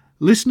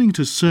Listening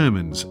to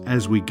sermons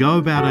as we go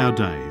about our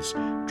days,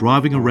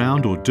 driving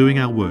around or doing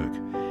our work,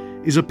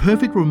 is a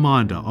perfect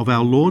reminder of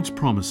our Lord's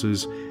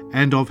promises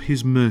and of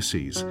His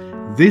mercies.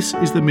 This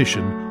is the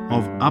mission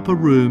of Upper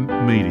Room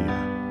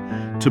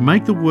Media, to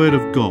make the Word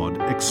of God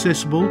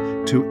accessible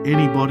to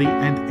anybody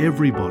and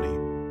everybody.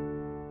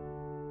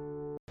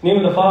 In the name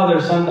of the Father,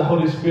 Son, the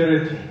Holy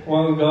Spirit,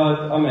 one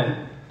God,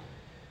 Amen.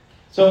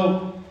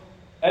 So,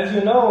 as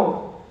you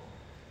know,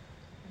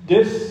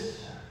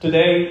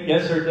 today,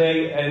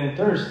 yesterday, and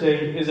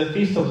Thursday is a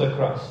Feast of the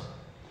Cross.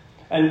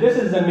 And this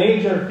is the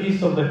major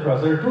Feast of the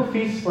Cross. There are two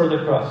feasts for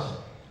the cross.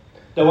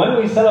 The one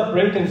we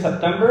celebrate in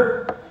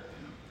September,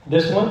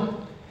 this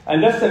one,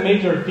 and that's the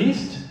major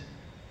feast.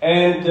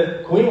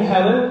 And Queen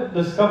Helen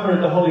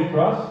discovered the Holy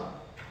Cross.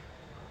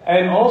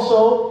 And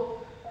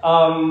also,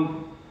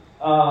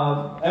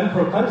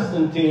 Emperor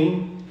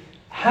Constantine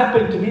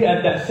happened to be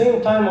at that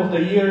same time of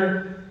the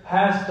year,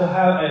 has to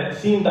have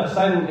seen that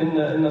sign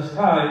in the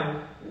sky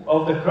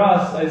of the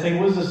cross and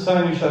saying, "With the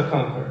sign you shall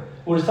conquer."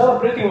 We're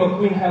celebrating what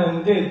Queen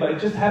Helen did, but it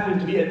just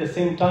happened to be at the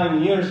same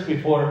time, years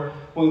before,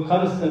 when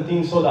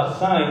Constantine saw that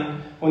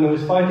sign when he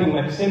was fighting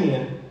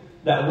Maximian,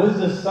 that with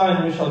this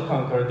sign we shall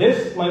conquer.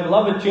 This, my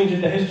beloved,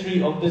 changes the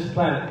history of this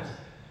planet.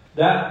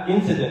 That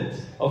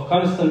incident of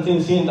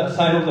Constantine seeing that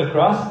sign of the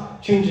cross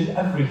changes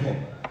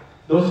everything.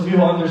 Those of you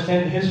who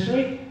understand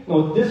history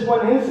know this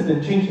one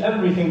incident changed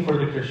everything for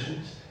the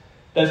Christians.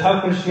 That's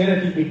how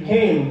Christianity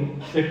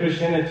became the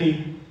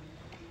Christianity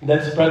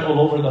that spread all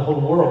over the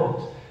whole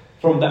world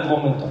from that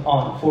moment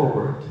on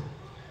forward.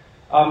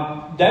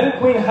 Then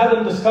Queen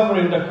Helen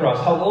discovering the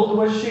cross. How old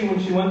was she when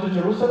she went to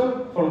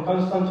Jerusalem from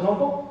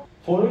Constantinople?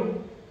 40?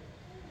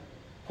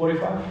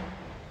 45?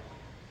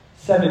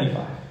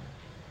 75.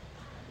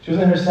 She was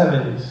in her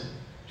 70s.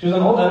 She was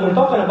an old, and we're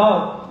talking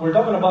about,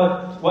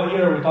 what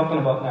year are we talking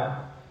about now?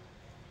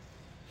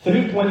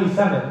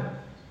 327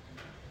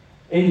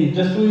 AD,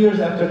 just 2 years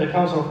after the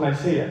Council of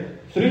Nicaea.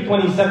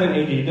 327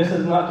 AD. This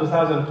is not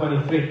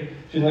 2023.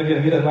 She's not going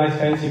to get a nice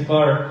fancy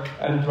car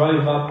and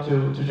drive up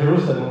to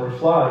Jerusalem or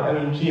fly. I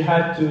mean, she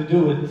had to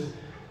do it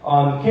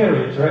on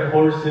carriage, right?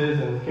 Horses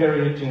and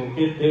carriage and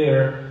get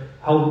there.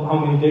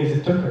 How many days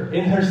it took her?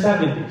 In her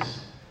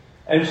 70s.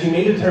 And she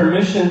made it her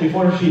mission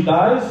before she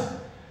dies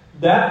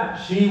that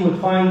she would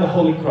find the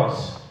Holy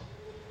Cross.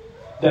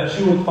 That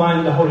she would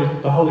find the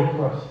Holy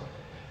Cross.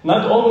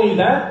 Not only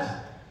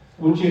that,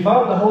 when she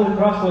found the Holy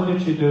Cross, what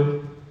did she do?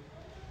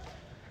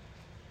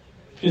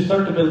 She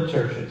started to build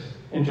churches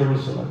in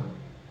Jerusalem.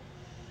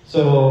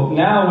 So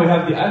now we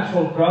have the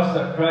actual cross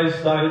that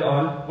Christ died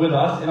on with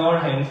us in our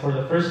hands for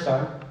the first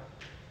time.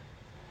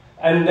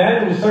 And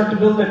then we start to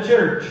build a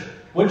church.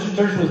 Which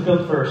church was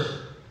built first?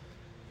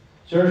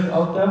 Church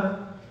of the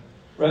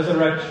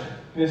Resurrection.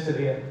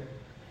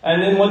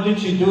 And then what did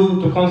she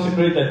do to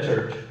consecrate that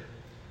church?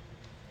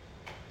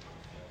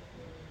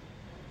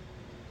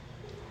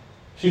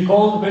 She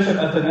called Bishop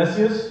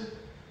Athanasius,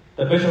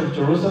 the Bishop of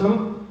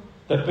Jerusalem,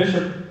 the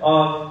Bishop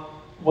of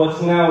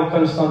what's now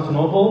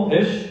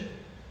Constantinople-ish,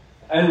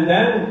 and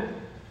then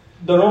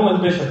the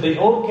Roman bishop. They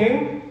all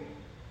came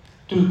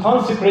to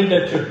consecrate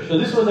that church. So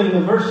this was a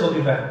universal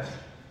event.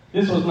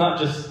 This was not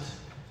just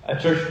a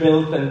church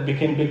built and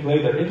became big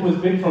later. It was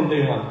big from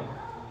day one.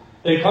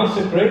 They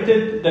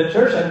consecrated the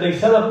church and they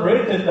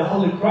celebrated the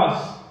Holy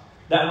Cross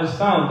that was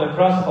found, the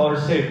cross of our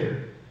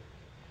Savior.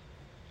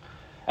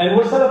 And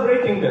we're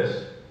celebrating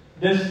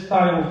this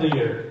time of the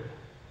year.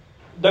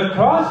 The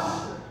cross,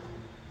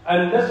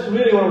 and that's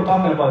really what we're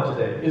talking about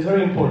today, is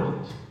very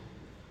important.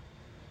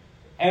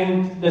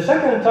 And the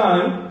second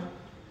time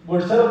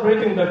we're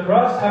celebrating the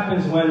cross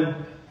happens when?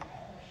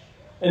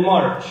 In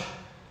March.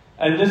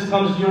 And this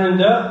comes during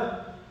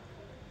the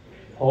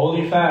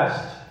Holy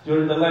Fast,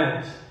 during the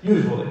Lent,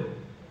 usually.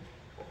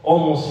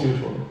 Almost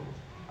usually.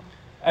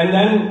 And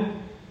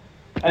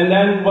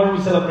then what are we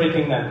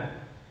celebrating then?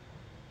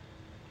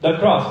 The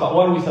cross. But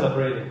what are we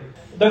celebrating?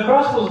 The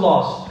cross was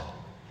lost.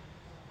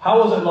 How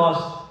was it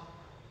lost?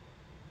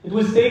 It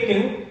was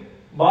taken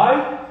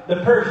by the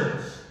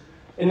Persians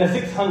in the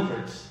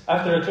 600s.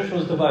 After the church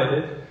was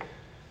divided,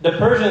 the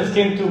Persians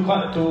came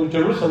to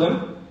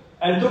Jerusalem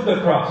and took the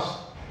cross.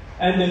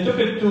 And they took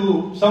it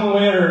to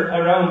somewhere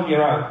around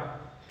Iran.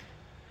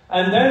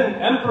 And then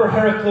Emperor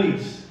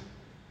Heracles,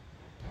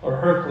 or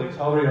Hercules,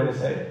 however you want to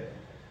say it,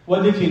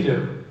 what did he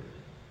do?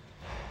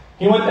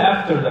 He went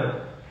after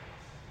them.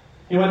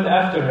 He went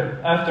after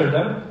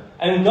them,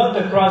 and got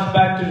the cross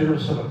back to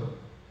Jerusalem.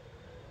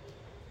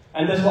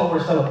 And that's what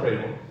we're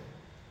celebrating.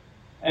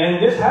 And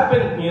this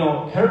happened,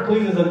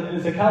 Heracles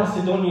is a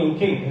Chalcedonian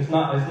king. He's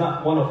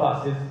not one of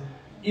us. He's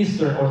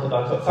Eastern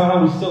Orthodox. But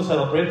somehow we still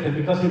celebrate him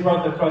because he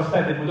brought the cross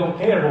back. And we don't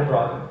care who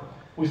brought him.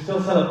 We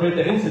still celebrate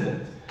the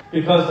incident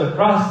because the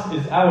cross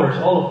is ours,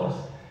 all of us.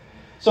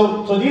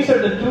 So these are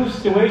the two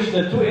situations,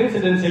 the two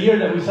incidents a year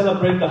that we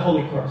celebrate the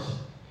Holy Cross.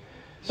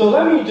 So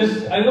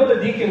I know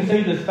the deacons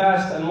say this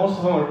fast, and most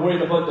of them are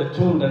worried about the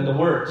tune and the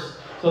words.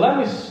 So let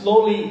me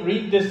slowly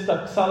read this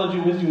doxology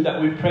with you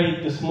that we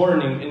prayed this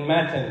morning in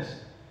Matins.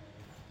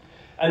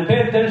 And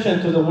pay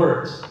attention to the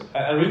words.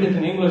 I read it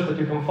in English, but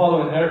you can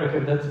follow in Arabic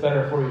if that's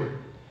better for you.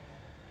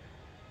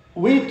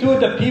 We too,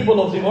 the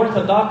people of the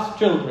Orthodox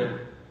children,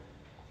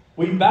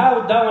 we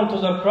bow down to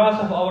the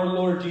cross of our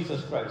Lord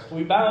Jesus Christ.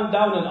 We bow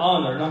down in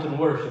honor, not in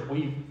worship.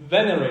 We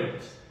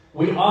venerate.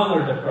 We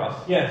honor the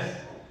cross. Yes,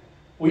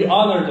 we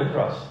honor the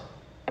cross.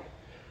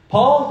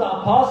 Paul the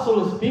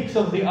Apostle speaks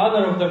of the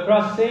honor of the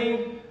cross,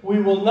 saying,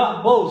 we will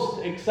not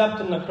boast except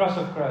in the cross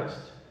of Christ.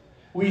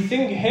 We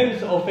sing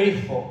hymns, O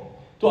faithful,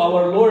 to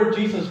our Lord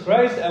Jesus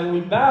Christ, and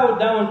we bow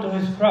down to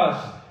his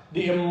cross,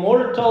 the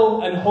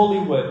immortal and holy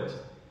wood.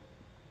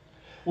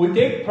 We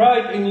take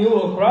pride in you,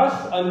 O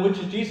cross, on which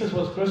Jesus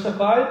was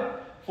crucified,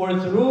 for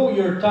through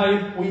your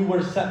type we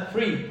were set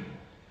free.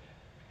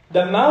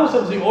 The mouths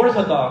of the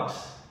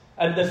Orthodox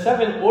and the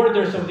 7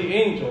 orders of the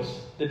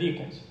angels, the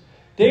deacons,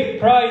 take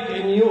pride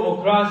in you,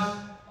 O cross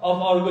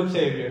of our good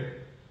Savior.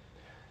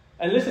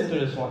 And listen to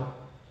this one.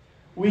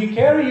 We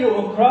carry you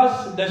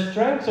across the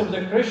strengths of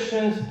the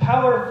Christians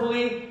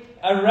powerfully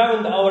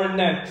around our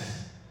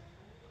necks.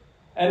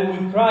 And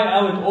we cry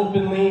out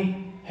openly,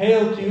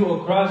 hail to you, O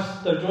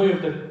cross, the joy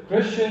of the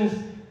Christians,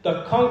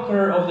 the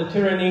conqueror of the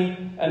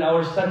tyranny, and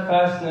our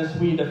steadfastness,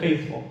 we the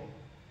faithful.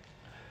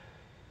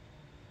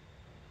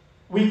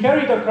 We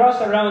carry the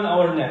cross around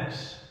our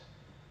necks,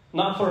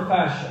 not for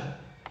fashion.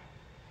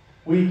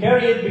 We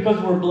carry it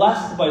because we're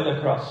blessed by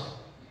the cross.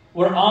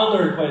 We're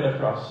honored by the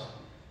cross.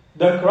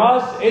 The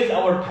cross is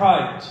our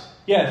pride.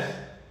 Yes,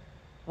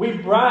 we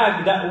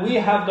brag that we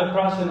have the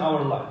cross in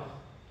our life.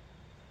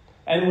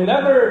 And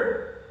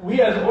whenever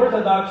we as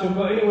Orthodox should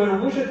go anywhere,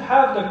 we should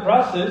have the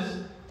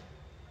crosses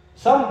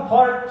some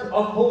part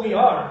of who we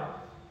are.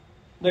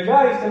 The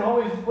guys can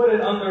always put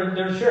it under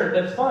their shirt,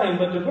 that's fine,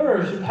 but the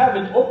girls should have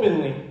it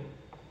openly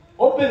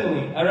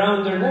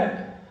around their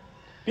neck.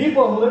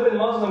 People who live in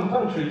Muslim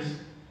countries,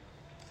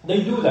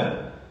 they do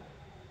that.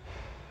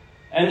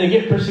 And they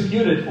get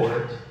persecuted for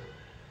it.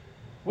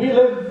 We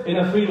live in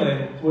a free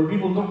land where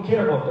people don't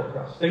care about the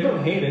cross. They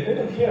don't hate it, they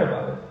don't care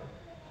about it.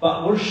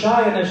 But we're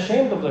shy and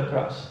ashamed of the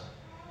cross.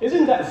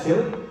 Isn't that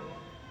silly?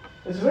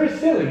 It's very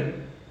silly.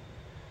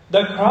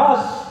 The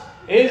cross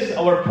is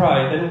our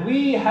pride, and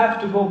we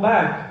have to go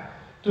back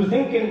to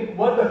thinking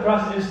what the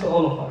cross is to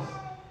all of us.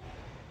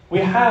 We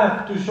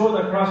have to show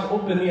the cross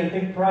openly and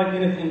take pride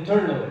in it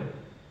internally.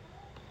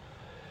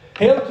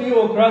 Hail to you,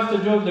 O cross,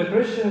 the joy of the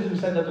Christians. We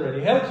said that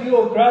already. Hail to you,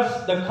 O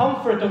cross, the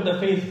comfort of the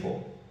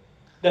faithful,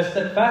 the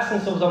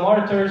steadfastness of the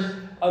martyrs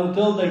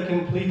until they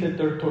completed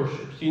their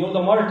tortures. You know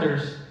the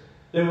martyrs,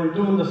 they were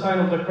doing the sign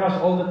of the cross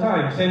all the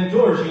time. St.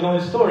 George, you know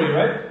his story,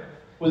 right?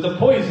 With the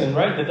poison,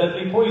 right? The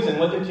deadly poison.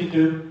 What did he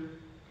do?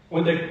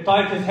 When they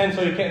tied his hand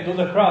so he can't do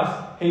the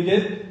cross, he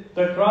did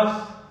the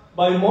cross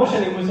by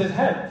motioning with his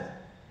head.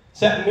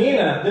 St.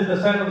 Mina did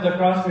the sign of the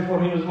cross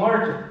before he was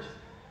martyred.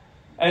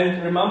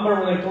 And remember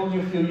when I told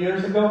you a few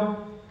years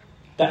ago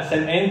that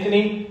St.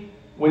 Anthony,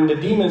 when the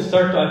demons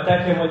started to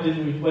attack him,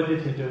 what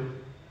did he do?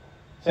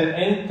 St.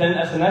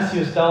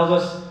 Athanasius tells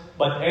us,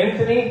 but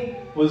Anthony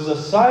was the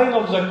sign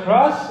of the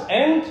cross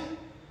and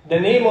the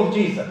name of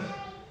Jesus,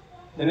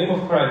 the name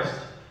of Christ,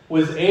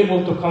 was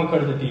able to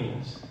conquer the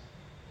demons.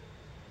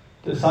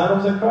 The sign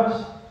of the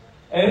cross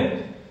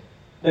and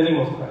the name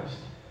of Christ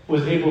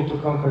was able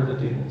to conquer the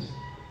demons.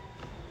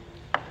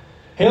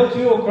 Hail to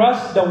you, O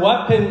cross, the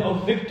weapon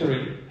of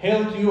victory.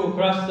 Hail to you, O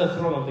cross, the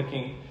throne of the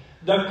King.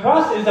 The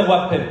cross is a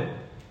weapon.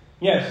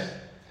 Yes.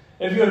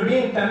 If you're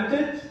being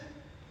tempted,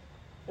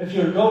 if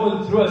you're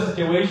going through a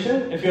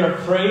situation, if you're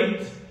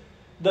afraid,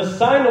 the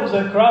sign of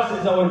the cross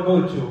is our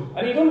go-to.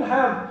 And you don't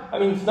have,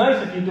 it's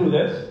nice if you do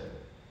this,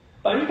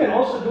 but you can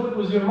also do it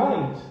with your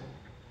mind.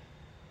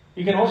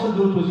 You can also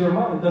do it with your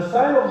mind. The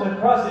sign of the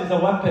cross is a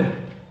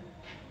weapon.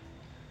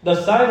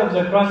 The sign of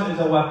the cross is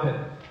a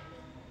weapon.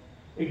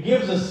 It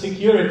gives us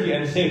security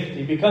and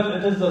safety because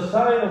it is the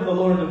sign of the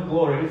Lord of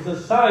glory. It's the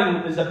sign,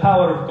 it's the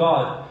power of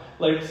God,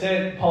 like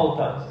St. Paul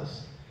tells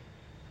us.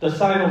 The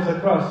sign of the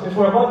cross. If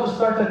we're about to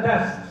start a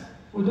test,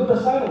 we do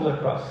the sign of the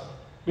cross.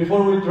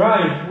 Before we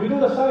drive, we do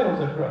the sign of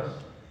the cross.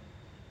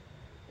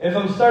 If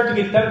I'm starting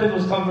to get tempted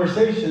with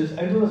conversations,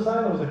 I do the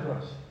sign of the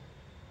cross.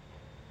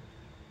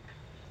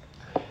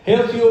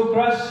 Hail to you, O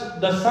cross,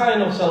 the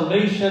sign of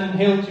salvation.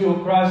 Hail to you,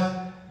 O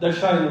cross, the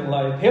shining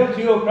light. Hail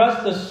to you, O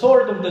cross, the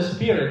sword of the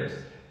Spirit,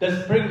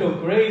 the spring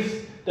of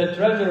grace, the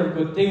treasure of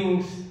good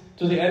things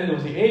to the end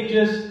of the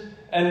ages.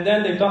 And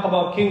then they talk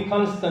about King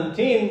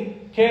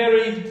Constantine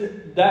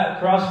carried that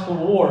cross to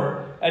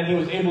war, and he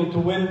was able to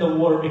win the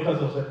war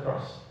because of the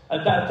cross.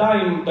 At that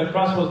time, the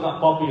cross was not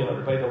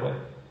popular, by the way.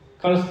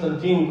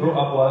 Constantine grew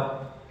up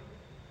what?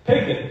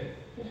 Pagan.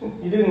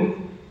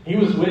 He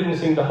was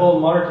witnessing the whole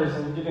martyrs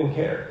and he didn't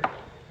care.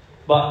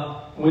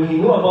 But when he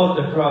knew about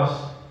the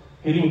cross,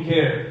 he didn't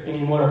care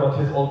anymore about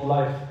his old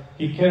life.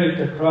 He carried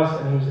the cross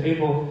and he was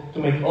able to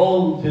make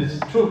all his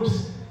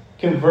troops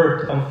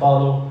convert and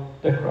follow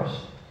the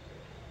cross.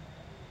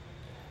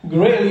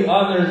 Greatly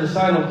honors the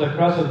sign of the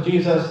cross of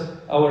Jesus,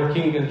 our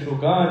King and true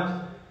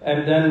God.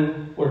 And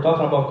then we're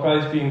talking about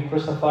Christ being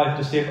crucified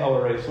to save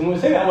our race. When we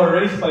say our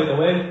race, by the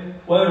way,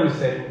 what are we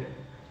saying?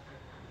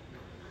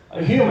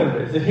 A human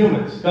race, the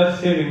humans.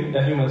 God's saving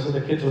the humans so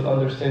the kids would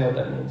understand what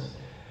that means.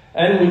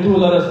 And we do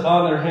let us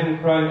honor Him,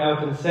 crying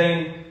out and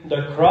saying,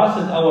 the cross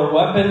is our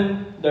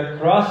weapon, the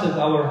cross is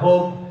our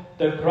hope,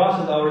 the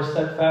cross is our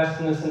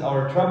steadfastness in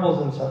our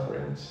troubles and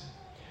sufferings.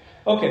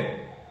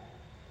 Okay,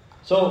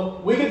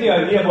 so we get the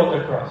idea about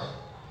the cross.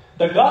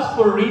 The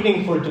gospel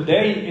reading for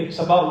today, it's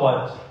about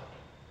what?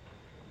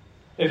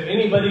 If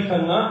anybody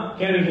cannot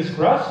carry his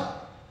cross,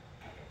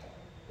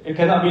 it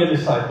cannot be a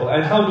disciple.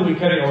 And how do we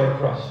carry our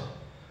cross?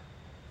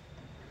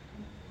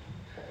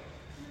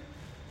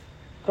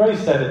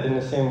 Christ said it in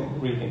the same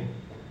reading.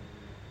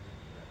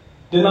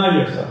 Deny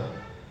yourself.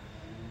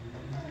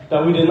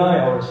 That we deny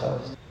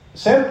ourselves.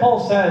 St.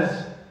 Paul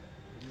says,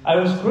 I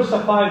was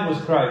crucified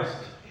with Christ.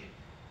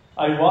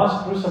 I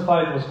was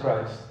crucified with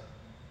Christ.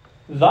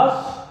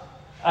 Thus,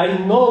 I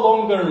no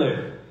longer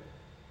live,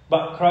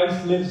 but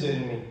Christ lives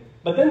in me.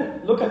 But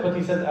then, look at what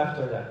he says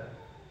after that.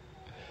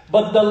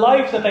 But the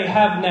life that I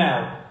have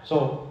now,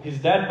 so he's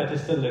dead, but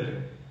he's still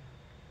living.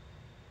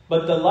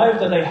 But the life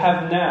that I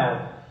have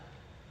now,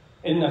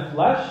 in the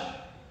flesh,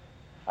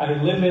 I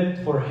live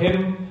it for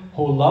Him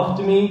who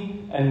loved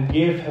me and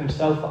gave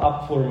Himself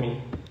up for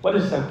me. What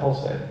does St. Paul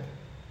say?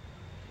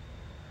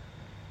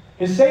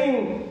 He's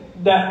saying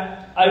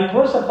that I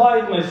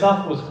crucified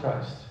myself with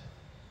Christ.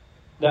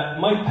 That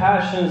my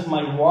passions,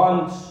 my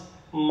wants,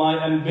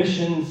 my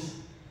ambitions,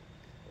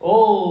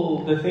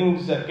 all the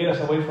things that get us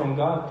away from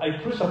God, I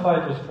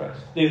crucified with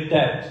Christ. They're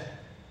dead.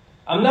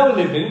 I'm now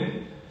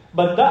living,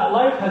 but that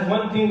life has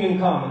one thing in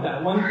common,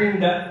 that one thing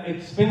that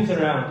it spins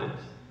around it.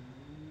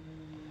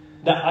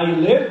 That I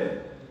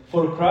live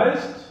for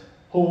Christ,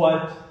 who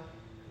what?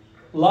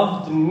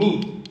 Loved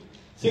me,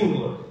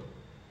 singular,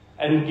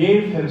 and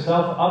gave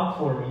Himself up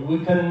for me.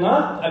 We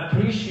cannot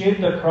appreciate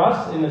the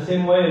cross in the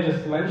same way I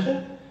just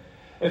mentioned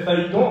if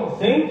I don't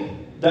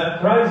think that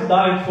Christ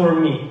died for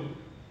me.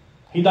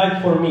 He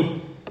died for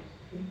me.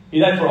 He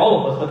died for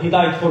all of us, but He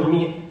died for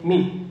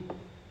me.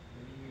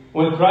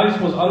 When Christ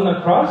was on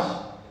the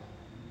cross,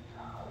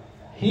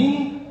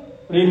 He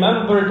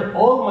remembered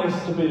all my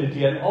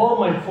stupidity and all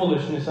my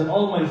foolishness and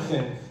all my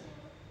sins.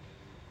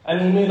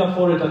 And He made up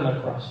for it on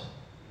the cross.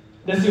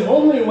 That's the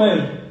only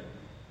way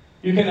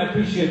you can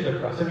appreciate the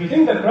cross. If you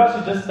think the cross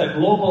is just a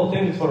global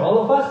thing for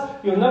all of us,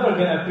 you're never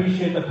going to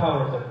appreciate the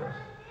power of the cross.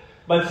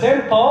 But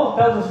St. Paul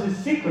tells us his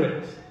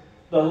secret.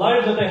 The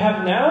life that I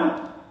have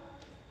now,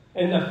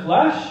 in the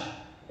flesh,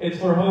 it's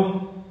for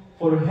whom?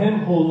 For Him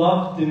who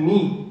loved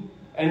me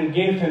and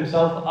gave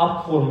Himself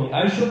up for me.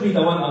 I should be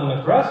the one on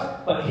the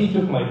cross, but He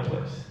took my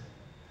place.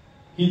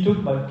 He took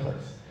my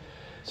place.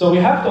 So we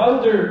have to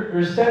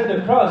understand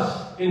the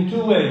cross in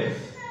two ways.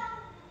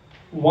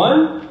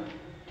 One,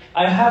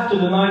 I have to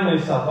deny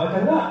myself. I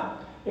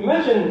cannot.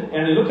 Imagine,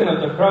 and looking at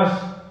the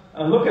cross,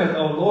 and looking at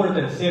our Lord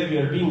and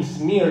Savior being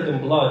smeared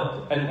in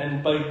blood,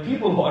 and by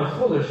people who are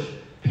foolish,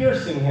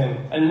 piercing Him,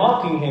 and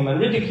mocking Him, and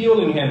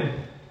ridiculing Him.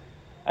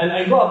 And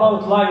I go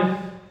about life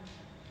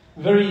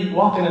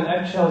walking on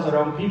eggshells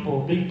around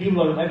people, big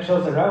people on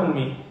eggshells around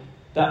me,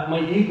 that my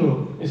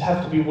ego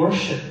have to be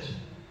worshipped.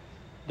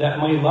 That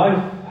my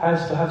life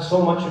has to have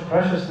so much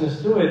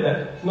preciousness to it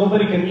that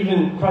nobody can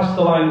even cross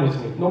the line with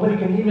me. Nobody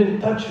can even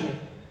touch me.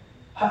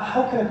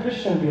 How can a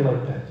Christian be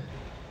like that?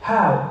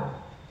 How?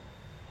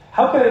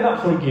 How can I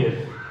not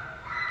forgive?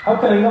 How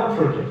can I not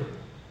forgive?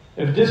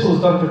 If this was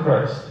done to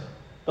Christ,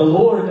 the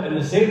Lord and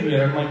the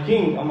Savior, my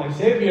King and my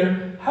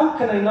Savior, how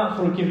can I not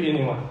forgive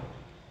anyone?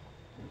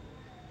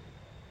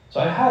 So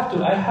I have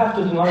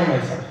to deny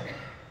myself.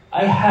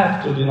 I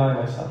have to deny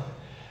myself.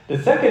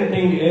 The second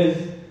thing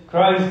is,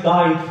 Christ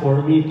died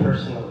for me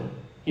personally.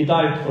 He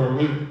died for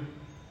me.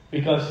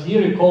 Because He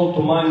recalled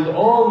to mind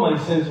all my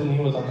sins when He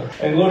was on earth.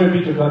 And glory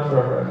be to God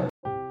forever. Amen.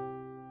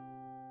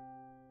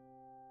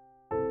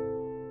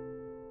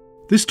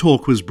 This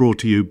talk was brought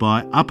to you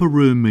by Upper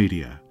Room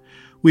Media.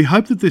 We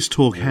hope that this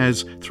talk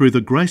has, through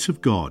the grace of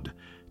God,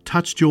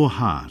 touched your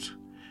heart.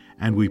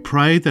 And we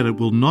pray that it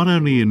will not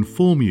only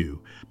inform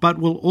you, but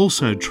will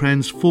also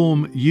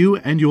transform you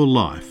and your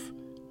life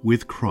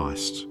with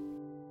Christ.